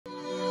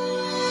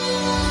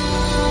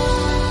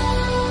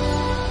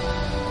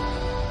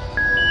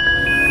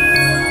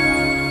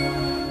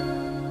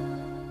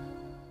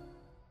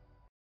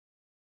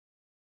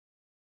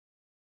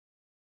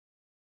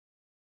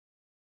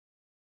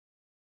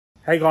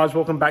Hey guys,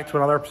 welcome back to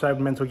another episode of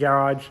Mental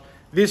Garage.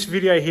 This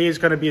video here is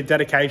going to be a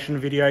dedication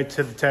video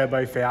to the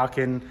Turbo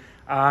Falcon.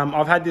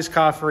 I've had this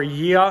car for a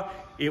year.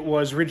 It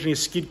was originally a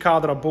skid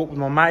car that I bought with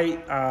my mate.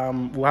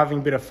 We're having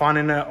a bit of fun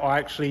in it. I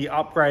actually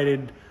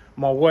upgraded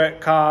my work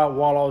car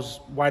while I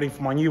was waiting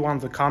for my new one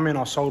to come in.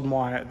 I sold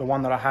the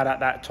one that I had at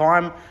that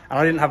time, and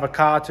I didn't have a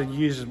car to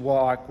use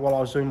while I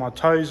was doing my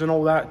tows and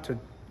all that to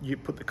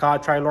put the car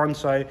trailer on.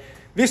 So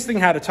this thing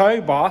had a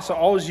tow bar, so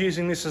I was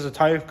using this as a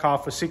tow car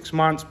for 6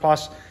 months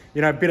plus,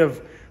 you know, a bit of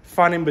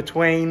fun in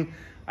between.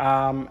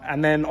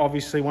 And then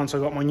obviously once I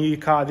got my new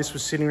car, this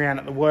was sitting around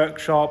at the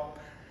workshop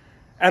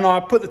and I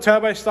put the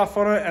turbo stuff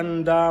on it,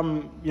 and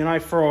you know,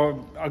 for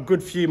a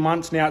good few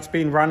months now it's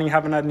been running,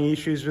 haven't had any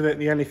issues with it.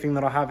 The only thing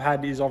that I have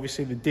had is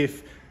obviously the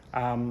diff,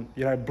 you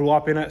know, blew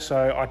up in it,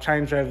 so I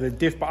changed over the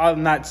diff, but other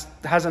than that,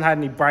 it hasn't had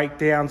any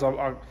breakdowns.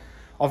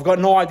 I've got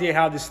no idea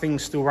how this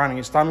thing's still running.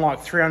 It's done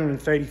like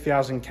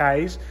 330,000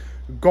 Ks.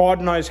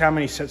 God knows how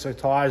many sets of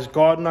tyres.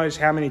 God knows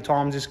how many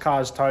times this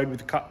car's towed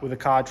with a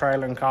car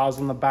trailer and cars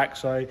on the back.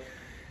 So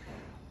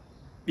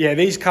yeah,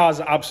 these cars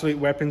are absolute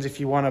weapons if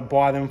you want to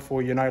buy them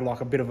for, you know, like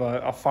a bit of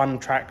a fun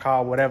track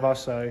car, whatever.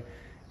 So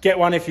get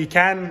one if you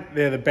can.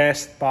 They're the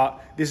best,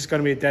 but this is going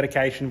to be a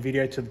dedication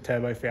video to the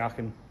Turbo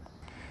Falcon.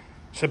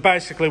 So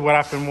basically what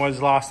happened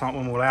was last night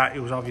when we were out,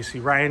 it was obviously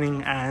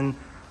raining and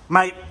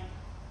mate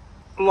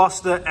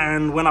lost it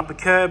and went up a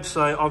curb.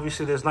 So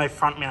obviously there's no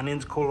front mount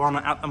intercooler on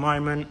it at the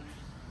moment.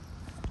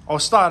 I'll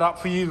start up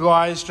for you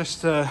guys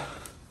just to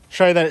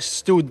show that it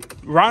still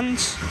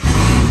runs.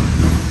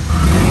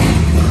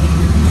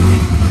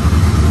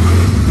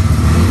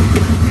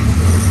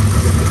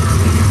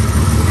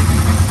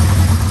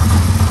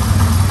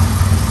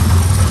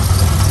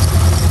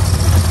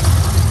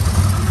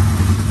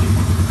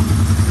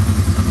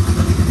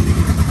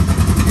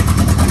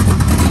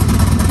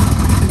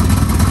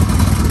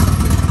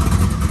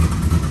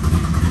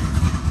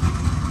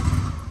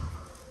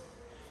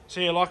 So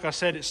yeah, like I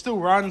said, it still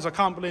runs. I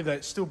can't believe that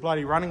it's still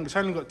bloody running. It's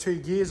only got 2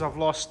 gears. I've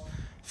lost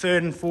 3rd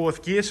and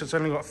 4th gear, so it's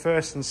only got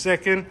 1st and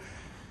 2nd.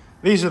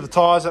 These are the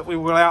tyres that we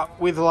were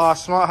out with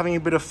last night, having a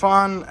bit of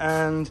fun.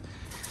 And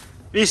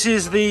this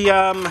is the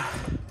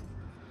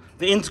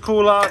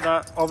intercooler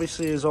that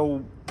obviously is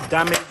all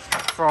damaged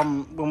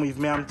from when we've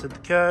mounted the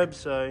curb.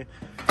 So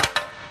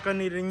gonna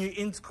need a new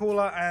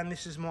intercooler, and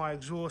this is my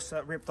exhaust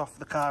that ripped off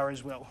the car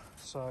as well.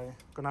 So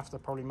gonna have to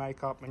probably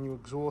make up a new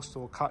exhaust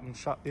or cut and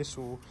shut this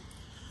or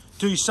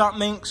do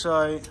something.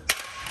 So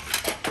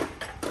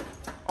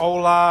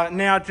I'll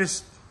now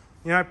just,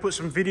 you know, put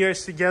some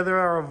videos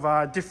together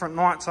of different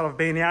nights that I've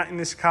been out in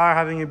this car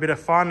having a bit of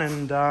fun,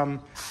 and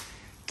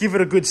give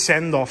it a good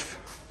send off.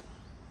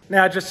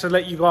 Now, just to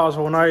let you guys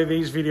all know,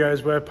 these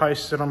videos were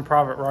posted on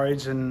private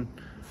roads and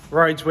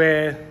roads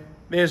where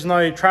there's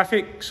no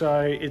traffic,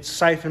 so it's a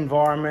safe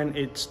environment.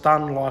 It's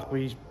done like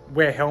we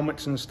wear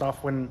helmets and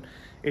stuff when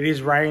it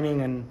is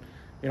raining, and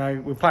you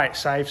know, we play it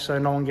safe so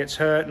no one gets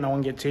hurt, no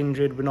one gets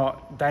injured. We're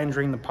not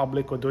endangering the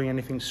public or doing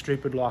anything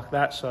stupid like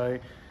that. So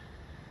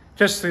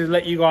just to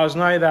let you guys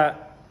know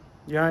that,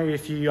 you know,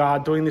 if you are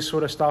doing this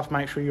sort of stuff,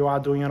 make sure you are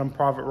doing it on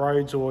private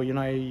roads, or, you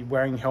know,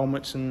 wearing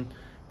helmets and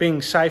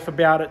being safe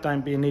about it.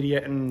 Don't be an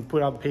idiot and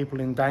put other people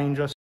in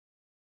danger.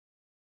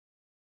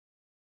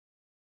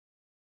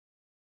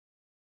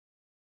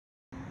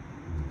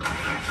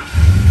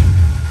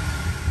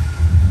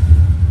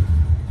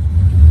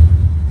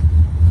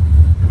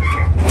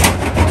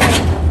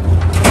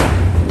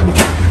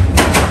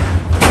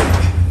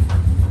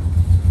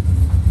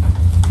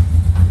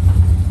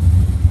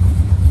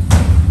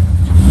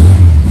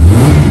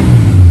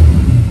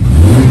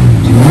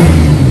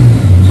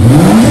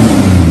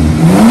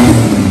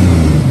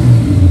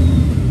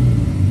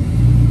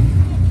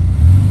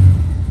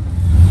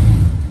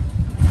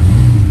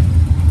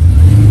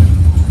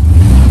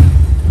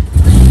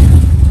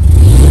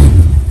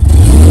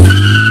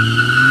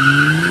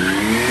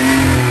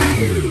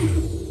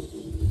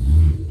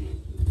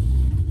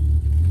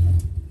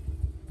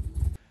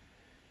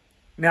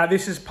 Now,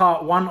 this is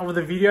part 1 of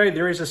the video.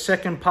 There is a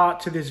second part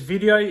to this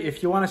video.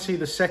 If you want to see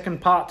the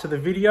second part to the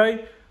video,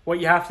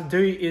 what you have to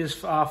do is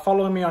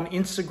follow me on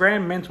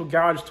Instagram, Mental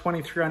Garage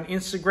 23 on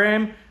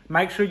Instagram.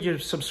 Make sure you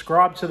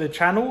subscribe to the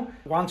channel.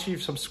 Once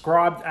you've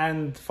subscribed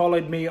and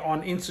followed me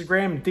on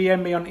Instagram,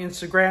 DM me on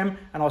Instagram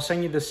and I'll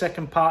send you the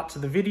second part to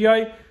the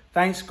video.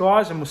 Thanks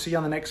guys, and we'll see you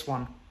on the next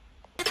one.